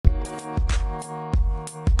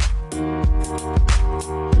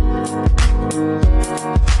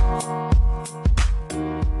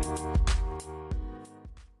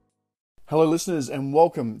Hello listeners and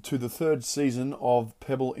welcome to the third season of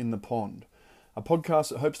Pebble in the Pond, a podcast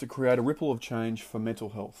that hopes to create a ripple of change for mental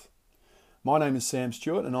health. My name is Sam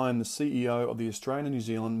Stewart and I am the CEO of the Australian and New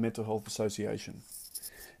Zealand Mental Health Association.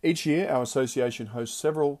 Each year our association hosts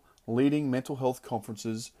several leading mental health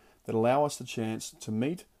conferences that allow us the chance to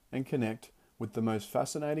meet and connect with the most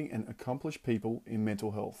fascinating and accomplished people in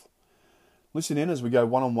mental health. Listen in as we go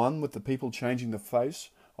one-on-one with the people changing the face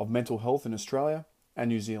of mental health in Australia and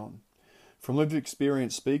New Zealand. From lived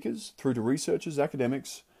experience speakers through to researchers,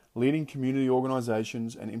 academics, leading community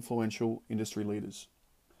organisations and influential industry leaders.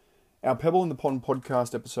 Our Pebble in the Pond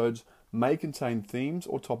podcast episodes may contain themes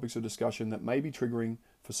or topics of discussion that may be triggering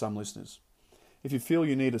for some listeners. If you feel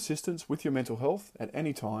you need assistance with your mental health at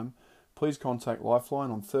any time, please contact Lifeline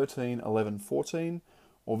on 13 11 14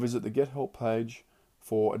 or visit the Get Help page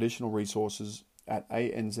for additional resources at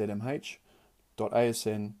anzmh.asn.au.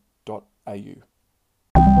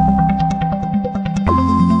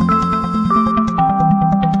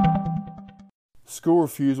 School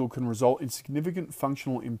refusal can result in significant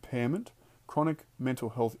functional impairment, chronic mental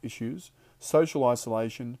health issues, social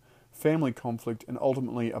isolation, family conflict, and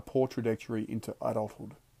ultimately a poor trajectory into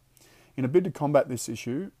adulthood. In a bid to combat this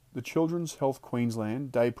issue, the Children's Health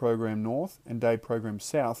Queensland Day Program North and Day Program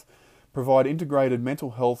South provide integrated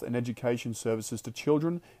mental health and education services to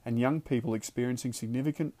children and young people experiencing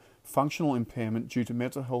significant functional impairment due to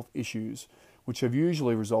mental health issues, which have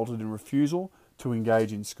usually resulted in refusal to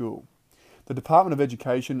engage in school. The Department of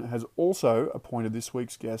Education has also appointed this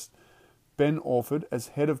week's guest, Ben Orford, as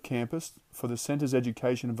Head of Campus for the Centre's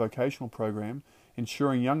Education and Vocational Program,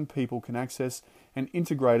 ensuring young people can access an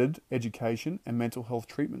integrated education and mental health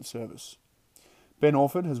treatment service. Ben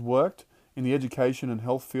Orford has worked in the education and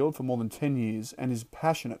health field for more than 10 years and is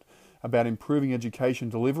passionate about improving education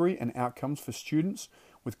delivery and outcomes for students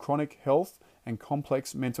with chronic health and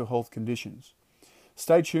complex mental health conditions.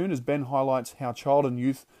 Stay tuned as Ben highlights how child and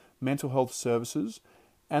youth mental health services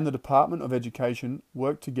and the Department of Education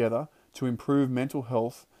work together to improve mental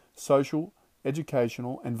health, social,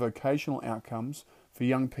 educational and vocational outcomes for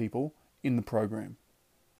young people in the program.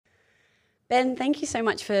 Ben, thank you so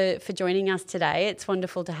much for joining us today. It's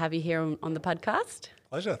wonderful to have you here on the podcast.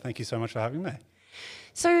 Pleasure. Thank you so much for having me.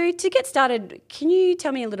 So to get started, can you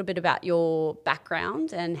tell me a little bit about your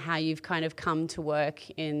background and how you've kind of come to work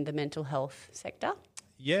in the mental health sector?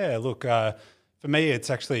 Yeah, look, for me, it's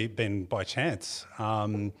actually been by chance.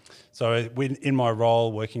 In my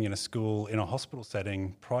role working in a school in a hospital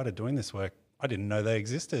setting, prior to doing this work, I didn't know they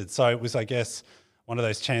existed. So it was, I guess, one of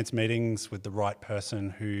those chance meetings with the right person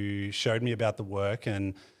who showed me about the work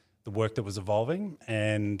and the work that was evolving.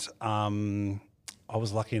 And I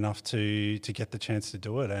was lucky enough to get the chance to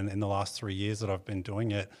do it. And in the last 3 years that I've been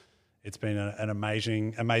doing it, it's been an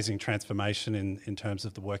amazing transformation in terms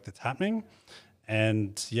of the work that's happening.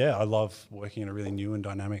 And yeah, I love working in a really new and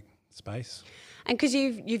dynamic space. And because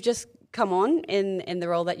you've just come on in the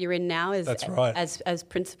role that you're in now That's right. as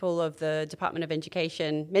principal of the Department of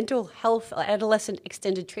Education Mental Health Adolescent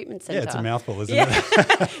Extended Treatment Centre. Yeah, it's a mouthful, isn't it?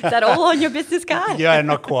 Is that all on your business card? Yeah,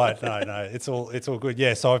 not quite. No, it's all good.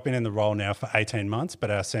 Yeah, so I've been in the role now for 18 months,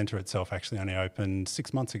 but our centre itself actually only opened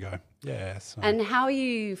 6 months ago. Yeah. So. And how are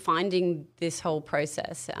you finding this whole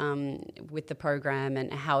process with the program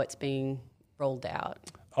and how it's being rolled out?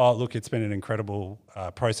 Oh, look, it's been an incredible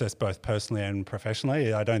process, both personally and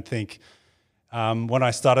professionally. I don't think when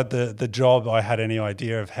I started the job, I had any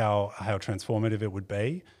idea of how transformative it would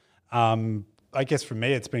be. I guess for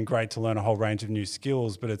me, it's been great to learn a whole range of new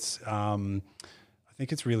skills, but I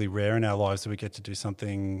think it's really rare in our lives that we get to do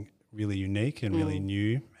something really unique and really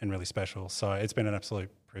new and really special. So it's been an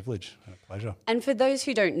absolute privilege and a pleasure. And for those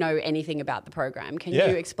who don't know anything about the program, can you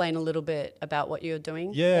explain a little bit about what you're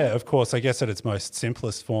doing? Yeah, of course. I guess at its most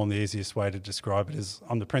simplest form, the easiest way to describe it is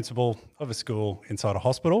I'm the principal of a school inside a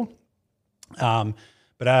hospital. But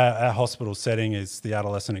our hospital setting is the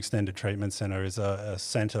Adolescent Extended Treatment Centre, is a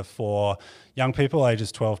centre for young people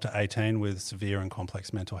ages 12 to 18 with severe and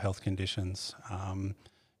complex mental health conditions.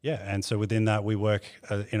 And so within that we work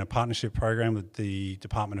in a partnership program with the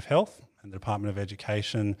Department of Health and the Department of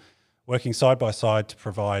Education, working side by side to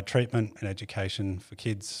provide treatment and education for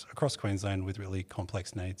kids across Queensland with really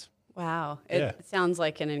complex needs. Wow. It sounds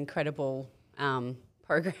like an incredible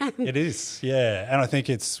program. It is, yeah. And I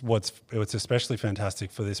think what's especially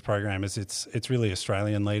fantastic for this program is it's really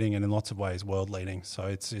Australian leading and in lots of ways world leading. So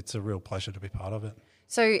it's a real pleasure to be part of it.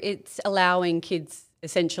 So it's allowing kids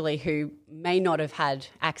essentially who may not have had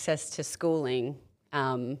access to schooling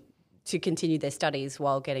to continue their studies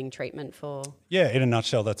while getting treatment for... Yeah, in a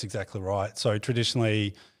nutshell, that's exactly right. So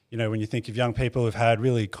traditionally, when you think of young people who've had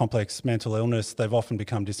really complex mental illness, they've often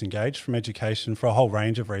become disengaged from education for a whole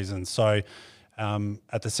range of reasons. So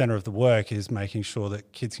at the centre of the work is making sure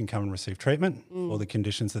that kids can come and receive treatment for the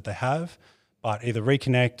conditions that they have, but either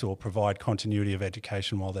reconnect or provide continuity of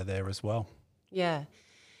education while they're there as well. Yeah.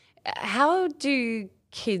 How do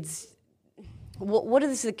kids... What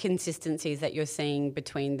are the consistencies that you're seeing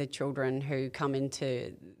between the children who come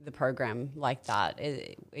into the program like that?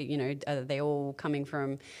 Are they all coming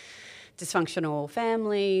from dysfunctional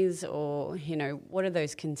families, or, what are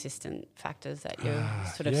those consistent factors that you're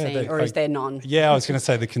sort of seeing, or is there none? Yeah, I was going to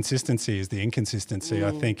say the consistency is the inconsistency.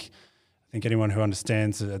 I think anyone who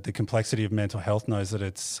understands the complexity of mental health knows that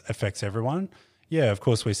it affects everyone. Yeah, of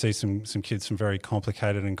course, we see some kids from very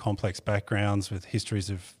complicated and complex backgrounds with histories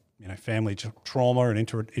of family trauma and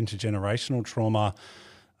intergenerational trauma.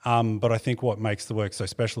 But I think what makes the work so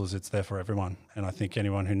special is it's there for everyone. And I think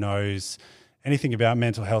anyone who knows anything about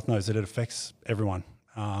mental health knows that it affects everyone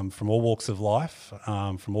from all walks of life,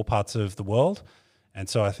 from all parts of the world. And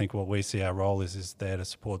so I think what we see our role is there to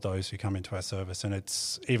support those who come into our service. And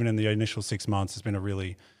it's, even in the initial 6 months, it's been a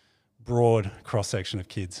really broad cross-section of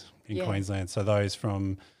kids in Queensland. So those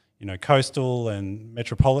from coastal and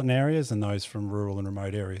metropolitan areas, and those from rural and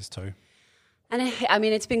remote areas too. And I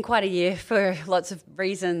mean, it's been quite a year for lots of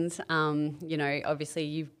reasons. Obviously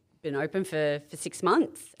you've been open for 6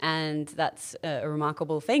 months, and that's a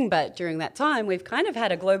remarkable thing. But during that time, we've kind of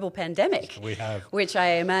had a global pandemic. We have. Which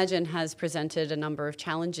I imagine has presented a number of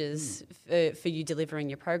challenges for you delivering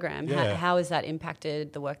your program. Yeah. How has that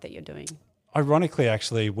impacted the work that you're doing? Ironically,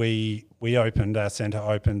 actually, we opened, our centre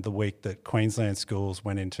opened the week that Queensland schools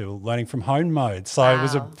went into learning from home mode. So It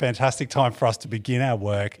was a fantastic time for us to begin our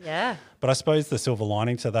work. Yeah. But I suppose the silver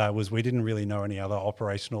lining to that was we didn't really know any other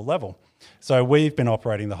operational level. So we've been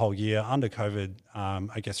operating the whole year under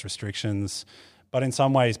COVID, restrictions. But in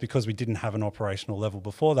some ways, because we didn't have an operational level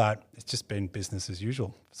before that, it's just been business as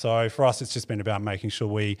usual. So for us, it's just been about making sure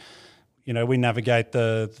we navigate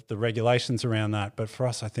the regulations around that. But for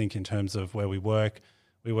us, I think in terms of where we work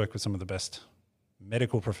with some of the best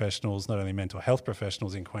medical professionals, not only mental health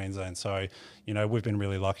professionals in Queensland. So, we've been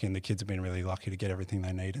really lucky, and the kids have been really lucky to get everything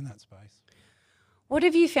they need in that space. What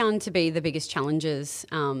have you found to be the biggest challenges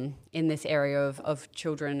in this area of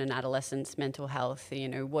children and adolescents' mental health?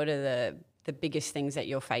 What are the biggest things that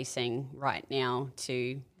you're facing right now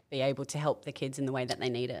to be able to help the kids in the way that they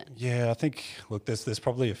need it? Yeah, I think, look, there's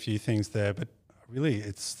probably a few things there, but really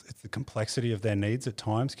it's the complexity of their needs at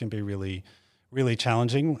times can be really, really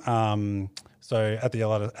challenging. So at the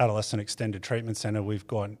Adolescent Extended Treatment Centre, we've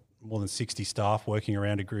got more than 60 staff working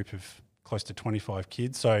around a group of close to 25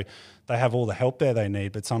 kids. So they have all the help there they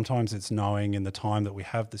need, but sometimes it's knowing in the time that we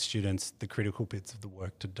have the students the critical bits of the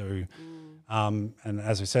work to do. And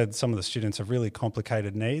as we said, some of the students have really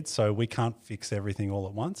complicated needs, so we can't fix everything all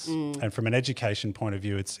at once. And from an education point of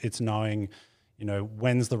view, it's knowing,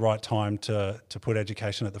 when's the right time to put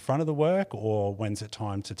education at the front of the work, or when's it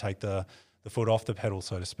time to take the foot off the pedal,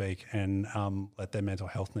 so to speak, and let their mental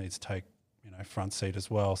health needs take, front seat as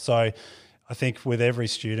well. So I think with every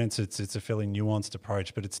student, it's a fairly nuanced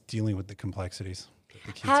approach, but it's dealing with the complexities that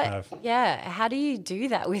the kids have. Yeah. How do you do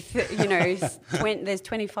that with, there's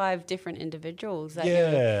 25 different individuals that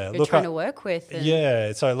you're trying to work with?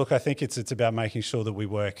 So look, I think it's about making sure that we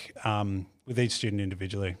work with each student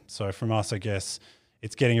individually. So from us, I guess,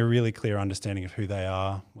 it's getting a really clear understanding of who they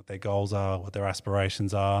are, what their goals are, what their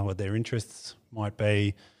aspirations are, what their interests might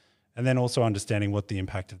be, and then also understanding what the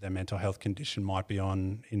impact of their mental health condition might be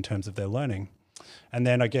on in terms of their learning. And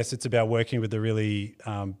then I guess it's about working with a really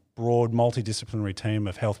broad multidisciplinary team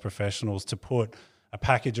of health professionals to put a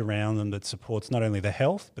package around them that supports not only their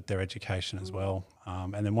health but their education as well.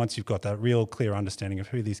 And then once you've got that real clear understanding of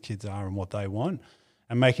who these kids are and what they want,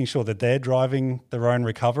 and making sure that they're driving their own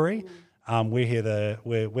recovery, we're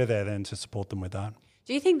there then to support them with that.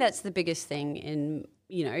 Do you think that's the biggest thing in,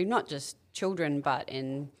 not just children but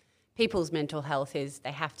in people's mental health, is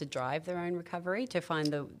they have to drive their own recovery to find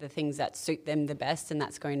the things that suit them the best, and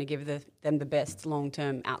that's going to give them the best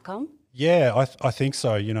long-term outcome? Yeah, I think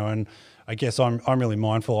so, and I guess I'm really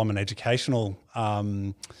mindful. I'm an educational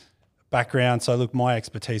background. So look, my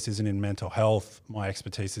expertise isn't in mental health. My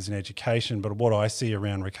expertise is in education. But what I see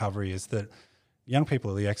around recovery is that young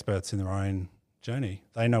people are the experts in their own journey.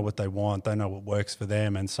 They know what they want. They know what works for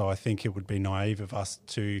them. And so I think it would be naive of us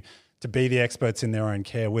to be the experts in their own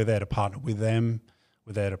care. We're there to partner with them.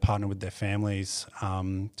 We're there to partner with their families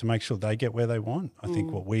to make sure they get where they want. I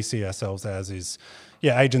think what we see ourselves as is,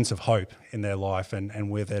 agents of hope in their life,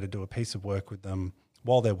 and we're there to do a piece of work with them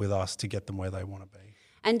while they're with us to get them where they want to be.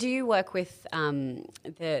 And do you work with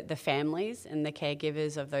the families and the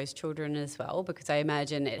caregivers of those children as well? Because I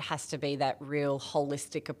imagine it has to be that real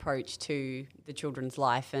holistic approach to the children's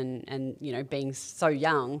life and being so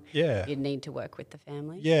young, you'd need to work with the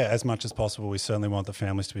family. Yeah, as much as possible. We certainly want the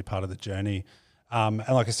families to be part of the journey. And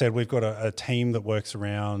like I said, we've got a team that works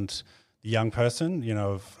around the young person,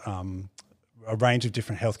 of a range of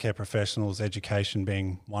different healthcare professionals, education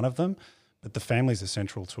being one of them. But the family's are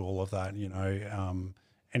central to all of that,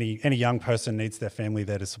 Any young person needs their family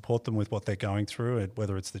there to support them with what they're going through,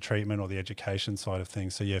 whether it's the treatment or the education side of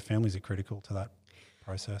things. So, families are critical to that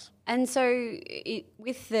process. And so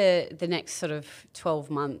with the next sort of 12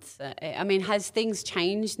 months, has things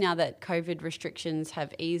changed now that COVID restrictions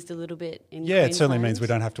have eased a little bit in Queensland? It certainly means we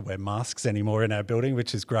don't have to wear masks anymore in our building,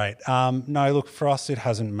 which is great. No, look, for us, it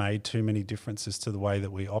hasn't made too many differences to the way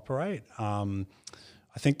that we operate.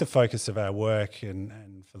 I think the focus of our work,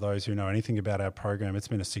 and for those who know anything about our program, it's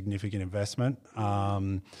been a significant investment.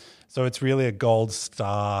 So it's really a gold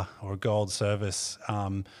star or a gold service.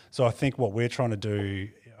 So I think what we're trying to do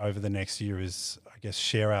over the next year is, I guess,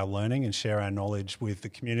 share our learning and share our knowledge with the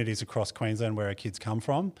communities across Queensland where our kids come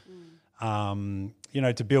from.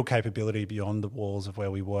 To build capability beyond the walls of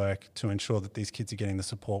where we work to ensure that these kids are getting the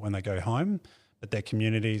support when they go home, that their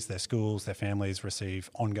communities, their schools, their families receive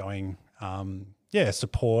ongoing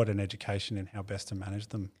support and education in how best to manage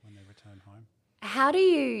them when they return home. How do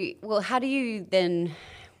you then,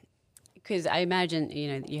 because I imagine,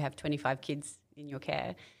 you have 25 kids in your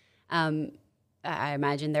care. I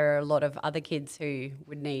imagine there are a lot of other kids who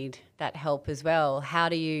would need that help as well. How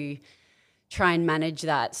do you try and manage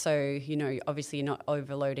that so, obviously you're not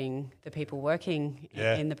overloading the people working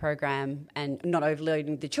in the program and not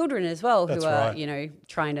overloading the children as well who are,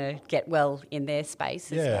 trying to get well in their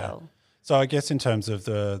space as well? So I guess in terms of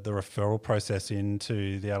the referral process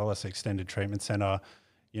into the Adolescent Extended Treatment Centre,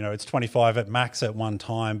 it's 25 at max at one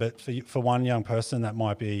time, but for one young person they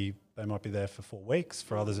might be there for 4 weeks.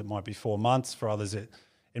 For others it might be 4 months. For others it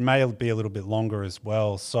may be a little bit longer as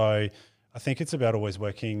well. So I think it's about always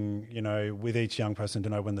working, with each young person to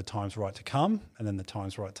know when the time's right to come and then the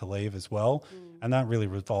time's right to leave as well. And that really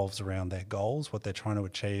revolves around their goals, what they're trying to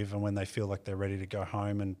achieve, and when they feel like they're ready to go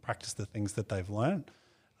home and practice the things that they've learnt.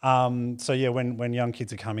 When young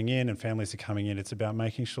kids are coming in and families are coming in, it's about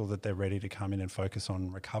making sure that they're ready to come in and focus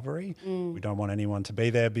on recovery. We don't want anyone to be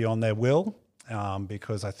there beyond their will,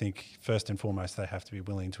 because I think first and foremost they have to be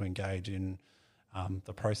willing to engage in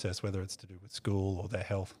the process, whether it's to do with school or their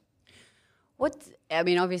health.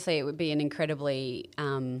 Obviously it would be an incredibly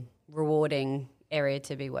rewarding area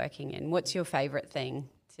to be working in. What's your favourite thing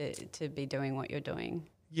to be doing what you're doing?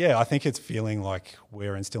 Yeah, I think it's feeling like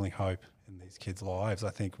we're instilling hope in these kids' lives. I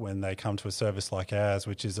think when they come to a service like ours,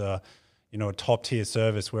 which is a top tier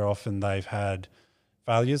service where often they've had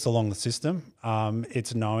failures along the system,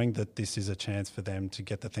 it's knowing that this is a chance for them to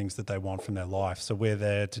get the things that they want from their life. So we're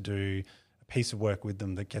there to do a piece of work with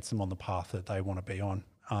them that gets them on the path that they want to be on.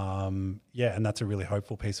 And that's a really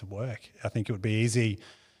hopeful piece of work. I think it would be easy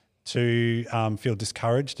to feel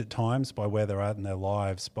discouraged at times by where they're at in their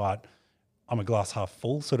lives, but I'm a glass half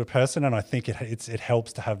full sort of person, and I think it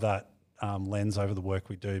helps to have that lens over the work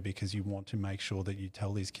we do, because you want to make sure that you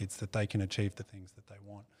tell these kids that they can achieve the things that they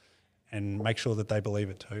want and make sure that they believe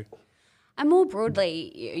it too. And more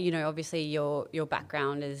broadly, obviously your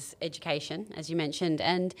background is education, as you mentioned,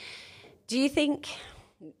 and do you think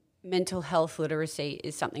mental health literacy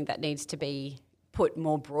is something that needs to be put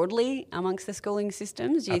more broadly amongst the schooling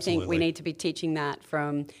systems? Do you think we need to be teaching that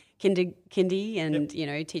from kindy and,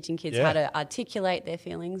 teaching kids how to articulate their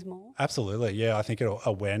feelings more? Absolutely, yeah. I think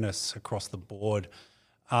awareness across the board,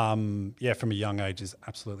 from a young age is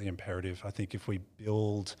absolutely imperative. I think if we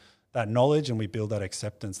build that knowledge and we build that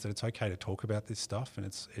acceptance that it's okay to talk about this stuff and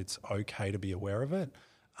it's okay to be aware of it,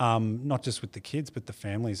 not just with the kids but the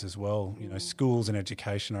families as well. Schools and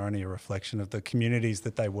education are only a reflection of the communities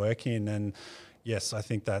that they work in, and yes, I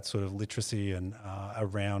think that sort of literacy and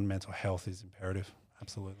around mental health is imperative.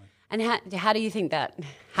 Absolutely. And how do you think that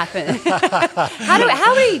happens? how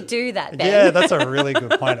do we do that, Ben? Yeah, that's a really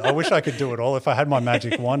good point. I wish I could do it all. If I had my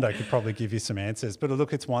magic wand, I could probably give you some answers. But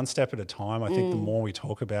look, it's one step at a time. I think the more we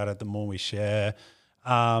talk about it, the more we share,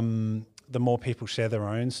 the more people share their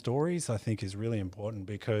own stories, I think is really important,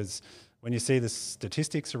 because when you see the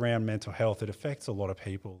statistics around mental health, it affects a lot of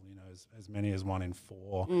people, as many as 1 in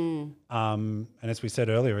 4. And as we said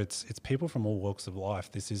earlier, it's people from all walks of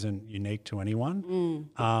life. This isn't unique to anyone.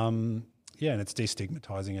 And it's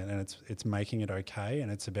destigmatizing it, and it's making it okay,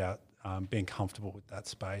 and it's about being comfortable with that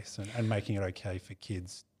space and making it okay for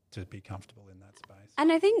kids to be comfortable in that space.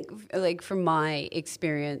 And I think, like, from my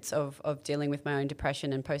experience of dealing with my own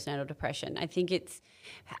depression and postnatal depression, I think it's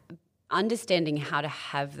understanding how to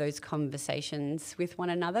have those conversations with one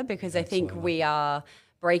another, because I think we are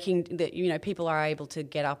breaking that, you know, people are able to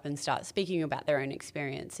get up and start speaking about their own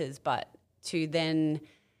experiences, but to then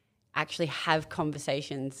actually have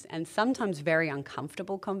conversations, and sometimes very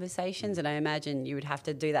uncomfortable conversations. And I imagine you would have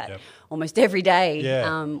to do that almost every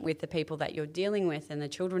day with the people that you're dealing with and the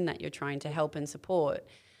children that you're trying to help and support.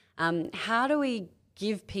 How do we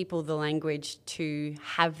give people the language to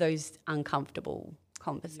have those uncomfortable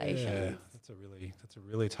conversations? Yeah, that's a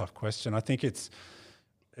really tough question. I think it's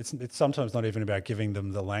sometimes not even about giving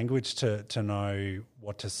them the language to know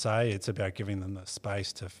what to say. It's about giving them the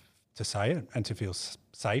space to say it and to feel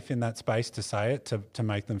safe in that space to say it, to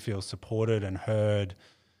make them feel supported and heard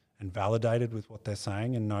and validated with what they're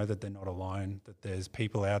saying, and know that they're not alone, that there's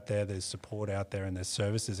people out there, there's support out there, and there's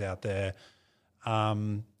services out there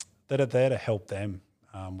that are there to help them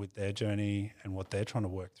with their journey and what they're trying to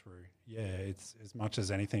work through. Yeah, it's as much as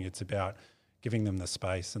anything, it's about giving them the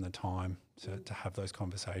space and the time to have those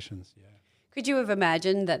conversations. Yeah. Could you have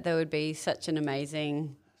imagined that there would be such an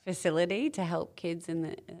amazing facility to help kids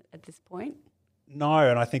at this point? No,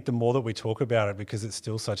 and I think the more that we talk about it, because it's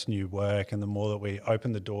still such new work, and the more that we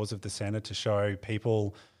open the doors of the centre to show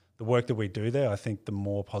people the work that we do there, I think the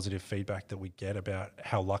more positive feedback that we get about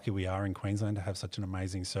how lucky we are in Queensland to have such an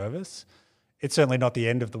amazing service. It's certainly not the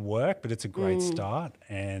end of the work, but it's a great start.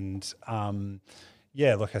 And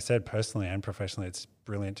like I said, personally and professionally, it's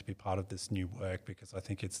brilliant to be part of this new work, because I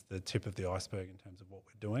think it's the tip of the iceberg in terms of what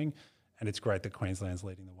we're doing. And it's great that Queensland's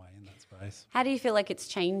leading the way in that space. How do you feel like it's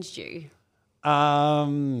changed you?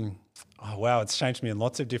 It's changed me in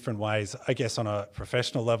lots of different ways. I guess on a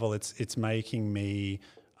professional level, it's making me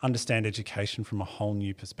understand education from a whole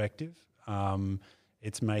new perspective.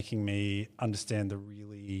 It's making me understand the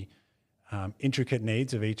really intricate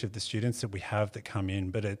needs of each of the students that we have that come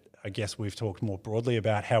in. But I guess we've talked more broadly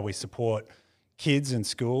about how we support kids in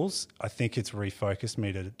schools. I think it's refocused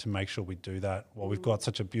me to make sure we do that. While we've got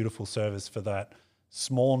such a beautiful service for that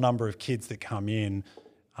small number of kids that come in,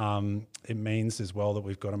 it means as well that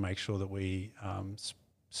we've got to make sure that we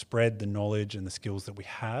spread the knowledge and the skills that we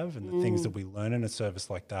have and the things that we learn in a service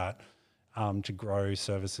like that, to grow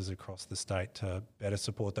services across the state to better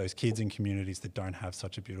support those kids in communities that don't have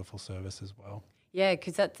such a beautiful service as well. Yeah,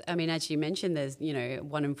 because as you mentioned, there's,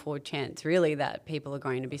 1 in 4 chance really that people are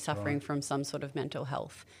going to be suffering from some sort of mental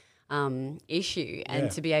health issue,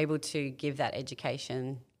 and to be able to give that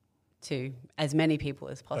education to as many people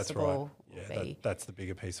as possible. That's right. Yeah, that's the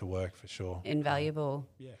bigger piece of work for sure. Invaluable.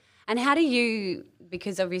 Yeah. And how do you,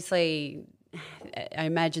 because obviously I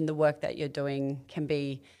imagine the work that you're doing can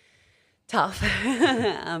be tough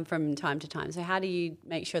from time to time. So how do you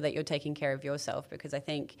make sure that you're taking care of yourself? Because I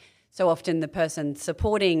think so often the person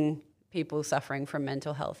supporting people suffering from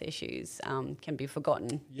mental health issues can be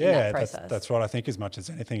forgotten in that process. That's right. I think as much as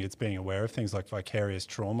anything, it's being aware of things like vicarious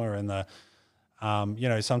trauma and the,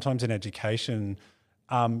 sometimes in education,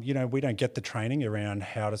 we don't get the training around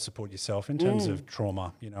how to support yourself in terms of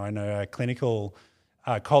trauma. I know our clinical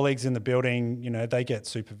colleagues in the building, they get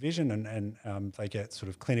supervision and they get sort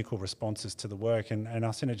of clinical responses to the work, and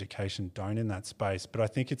us in education don't in that space. But I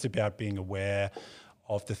think it's about being aware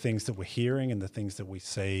of the things that we're hearing and the things that we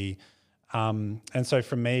see. And so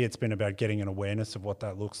for me, it's been about getting an awareness of what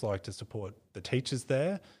that looks like to support the teachers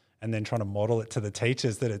there, and then trying to model it to the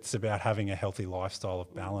teachers that it's about having a healthy lifestyle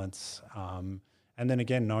of balance. And then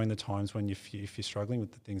again, knowing the times when if you're struggling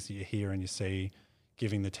with the things that you hear and you see,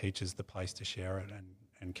 giving the teachers the place to share it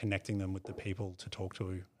and connecting them with the people to talk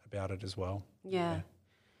to about it as well. Yeah.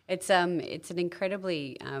 It's an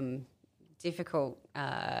incredibly difficult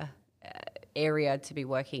area to be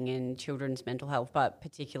working in children's mental health, but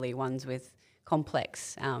particularly ones with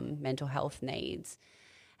complex mental health needs.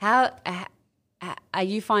 How are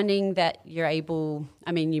you finding that you're able,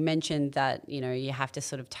 you mentioned that, you have to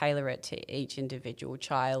sort of tailor it to each individual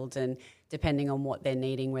child, and depending on what they're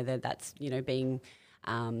needing, whether that's, being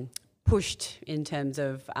pushed in terms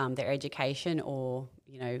of their education, or,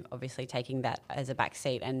 obviously taking that as a back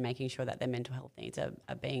seat and making sure that their mental health needs are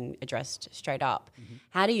being addressed straight up. Mm-hmm.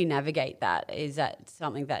 How do you navigate that? Is that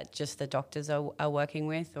something that just the doctors are working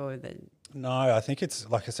with, or the... No, I think it's,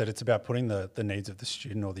 like I said, it's about putting the needs of the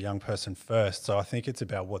student or the young person first. So I think it's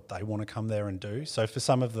about what they want to come there and do. So for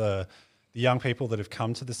some of the young people that have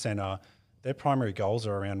come to the centre, their primary goals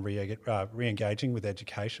are around re-engaging with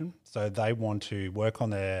education. So they want to work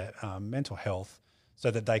on their mental health so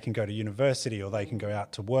that they can go to university or they can go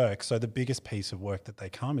out to work. So the biggest piece of work that they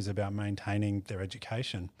come is about maintaining their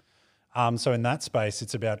education. So in that space,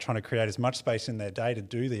 it's about trying to create as much space in their day to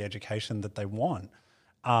do the education that they want,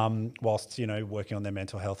 whilst, working on their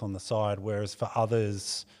mental health on the side. Whereas for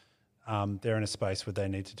others, they're in a space where they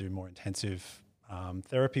need to do more intensive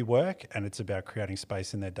therapy work, and it's about creating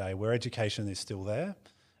space in their day where education is still there,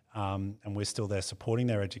 and we're still there supporting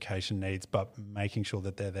their education needs, but making sure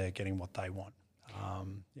that they're there getting what they want,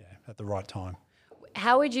 at the right time.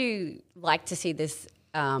 How would you like to see this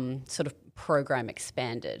sort of program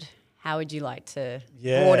expanded? How would you like to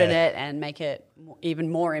broaden it and make it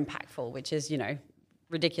even more impactful, which is,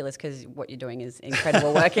 ridiculous because what you're doing is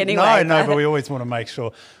incredible work anyway. No, but we always want to make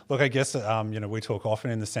sure. Look, I guess, we talk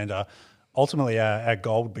often in the centre. Ultimately, our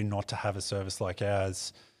goal would be not to have a service like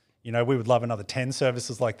ours. We would love another 10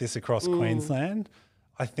 services like this across Queensland.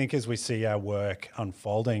 I think as we see our work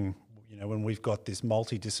unfolding, when we've got this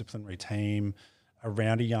multidisciplinary team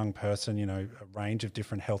around a young person, a range of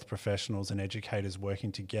different health professionals and educators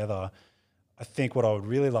working together, I think what I would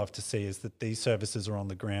really love to see is that these services are on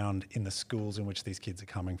the ground in the schools in which these kids are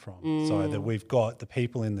coming from. So that we've got the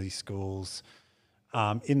people in these schools,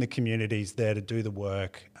 in the communities there to do the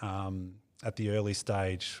work at the early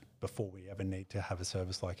stage before we ever need to have a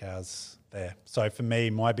service like ours there. So for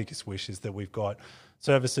me, my biggest wish is that we've got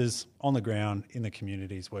services on the ground in the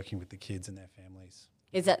communities working with the kids and their families.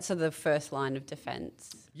 Is that sort of the first line of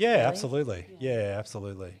defence? Yeah, really? Absolutely. Yeah,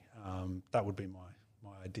 absolutely. That would be my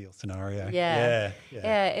ideal scenario. Yeah,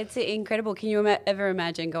 it's incredible. Can you ever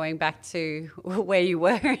imagine going back to where you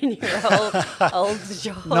were in your old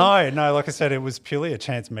job? No, like I said, it was purely a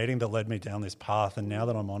chance meeting that led me down this path, and now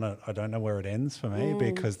that I'm on it, I don't know where it ends for me,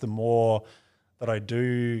 because the more that I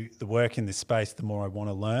do the work in this space, the more I want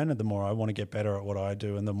to learn and the more I want to get better at what I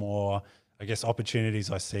do, and the more, I guess,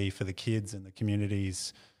 opportunities I see for the kids and the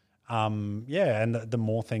communities. And the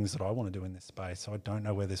more things that I want to do in this space. So I don't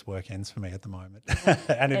know where this work ends for me at the moment.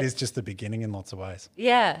 And it is just the beginning in lots of ways.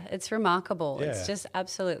 Yeah, it's remarkable. Yeah. It's just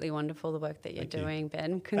absolutely wonderful, the work that you're Thank you. doing,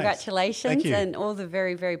 Ben. Congratulations. Thank you. And all the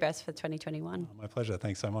very, very best for 2021. My pleasure.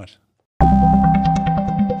 Thanks so much.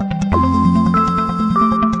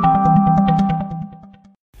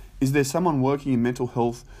 Is there someone working in mental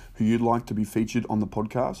health who you'd like to be featured on the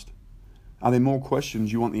podcast? Are there more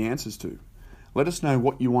questions you want the answers to? Let us know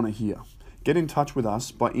what you want to hear. Get in touch with us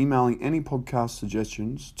by emailing any podcast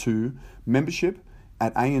suggestions to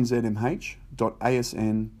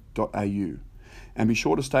membership@anzmh.asn.au. And be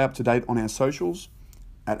sure to stay up to date on our socials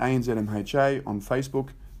at ANZMHA on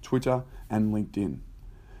Facebook, Twitter and LinkedIn.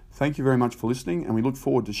 Thank you very much for listening, and we look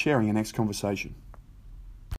forward to sharing our next conversation.